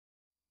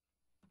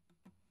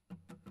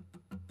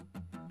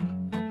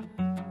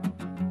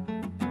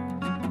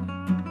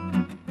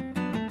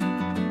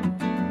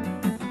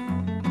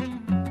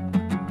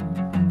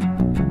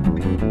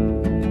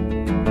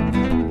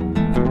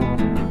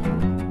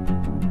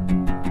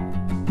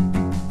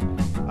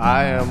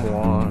I am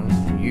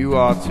one, you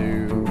are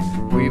two.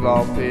 We've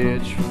all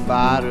pitched for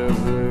Vida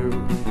Blue.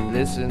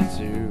 Listen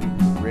to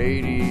the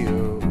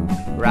radio,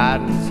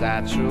 riding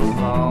Satchel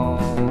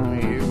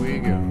home. Here we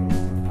go.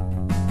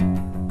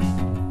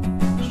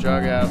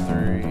 Struck out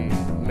 3,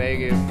 make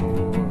it 4.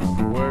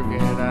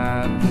 Working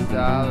at the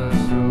dollar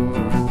store.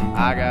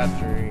 I got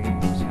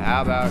dreams,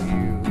 how about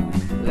you?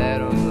 Let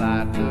them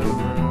light the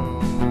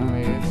room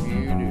if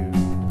you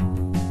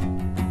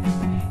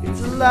do.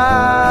 It's a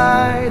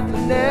light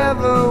that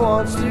never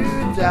wants to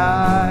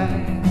die,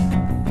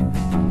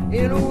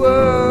 in a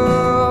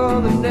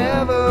world that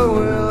never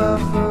will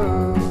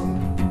unfurl.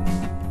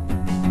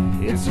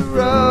 It's a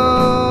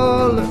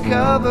roller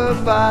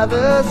covered by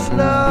the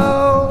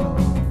snow,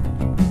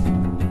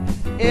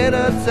 in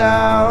a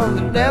town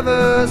that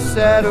never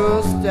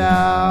settles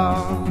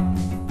down.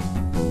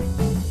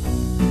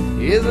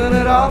 Isn't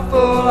it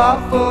awful,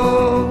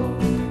 awful?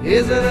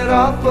 Isn't it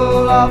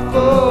awful,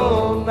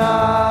 awful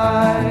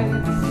nights?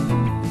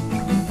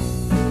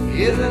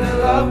 Isn't it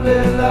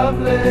lovely,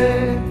 lovely?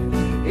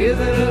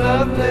 Isn't it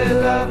lovely,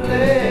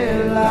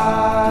 lovely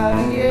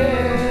life?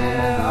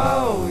 Yeah,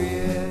 oh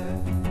yeah.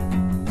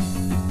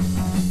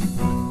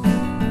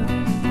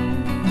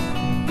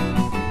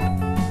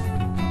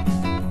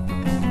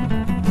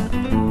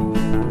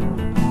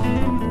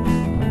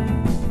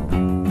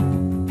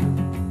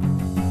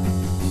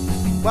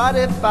 What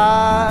if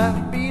I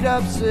beat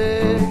up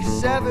 6,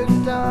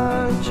 7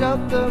 done,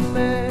 jump the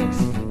mix,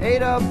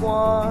 8 up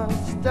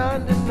once,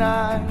 done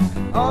tonight,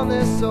 on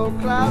this old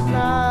cloud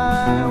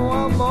 9,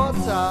 one more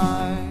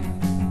time.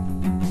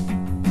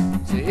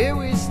 So here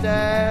we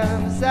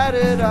stand, set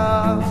it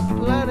up,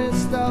 plenty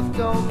stuff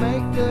don't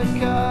make the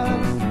cut.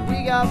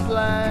 We got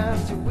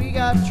plans, we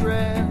got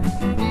trends,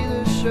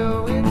 either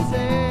show in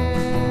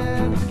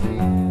 10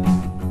 again.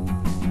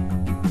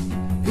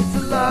 It's a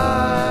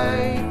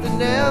light that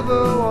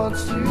never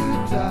wants to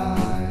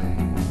die,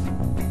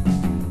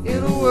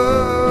 in a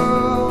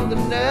world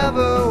that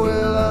never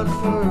will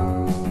unfurl.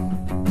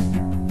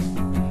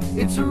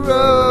 It's a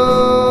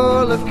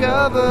roller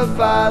covered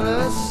by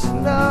the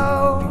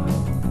snow,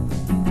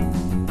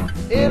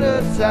 in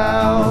a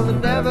town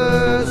that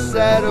never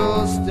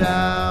settles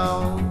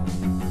down.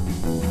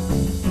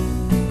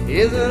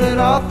 Isn't it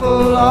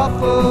awful,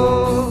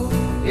 awful?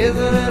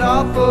 Isn't it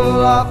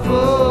awful,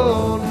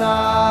 awful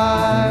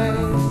night?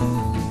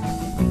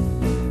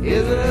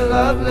 Isn't it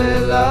lovely,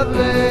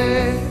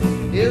 lovely?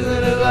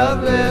 Isn't it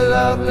lovely,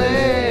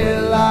 lovely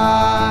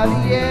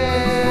life?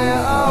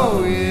 Yeah,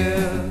 oh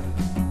yeah.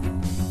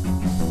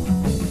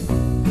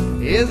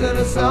 Isn't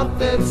it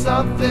something,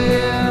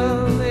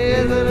 something?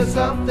 Isn't it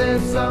something,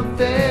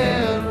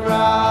 something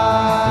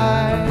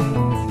right?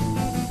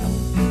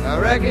 I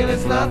reckon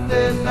it's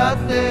nothing,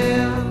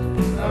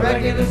 nothing. I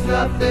reckon it's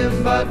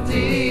nothing but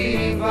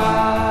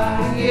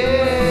divine.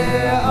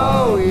 Yeah,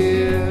 oh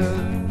yeah.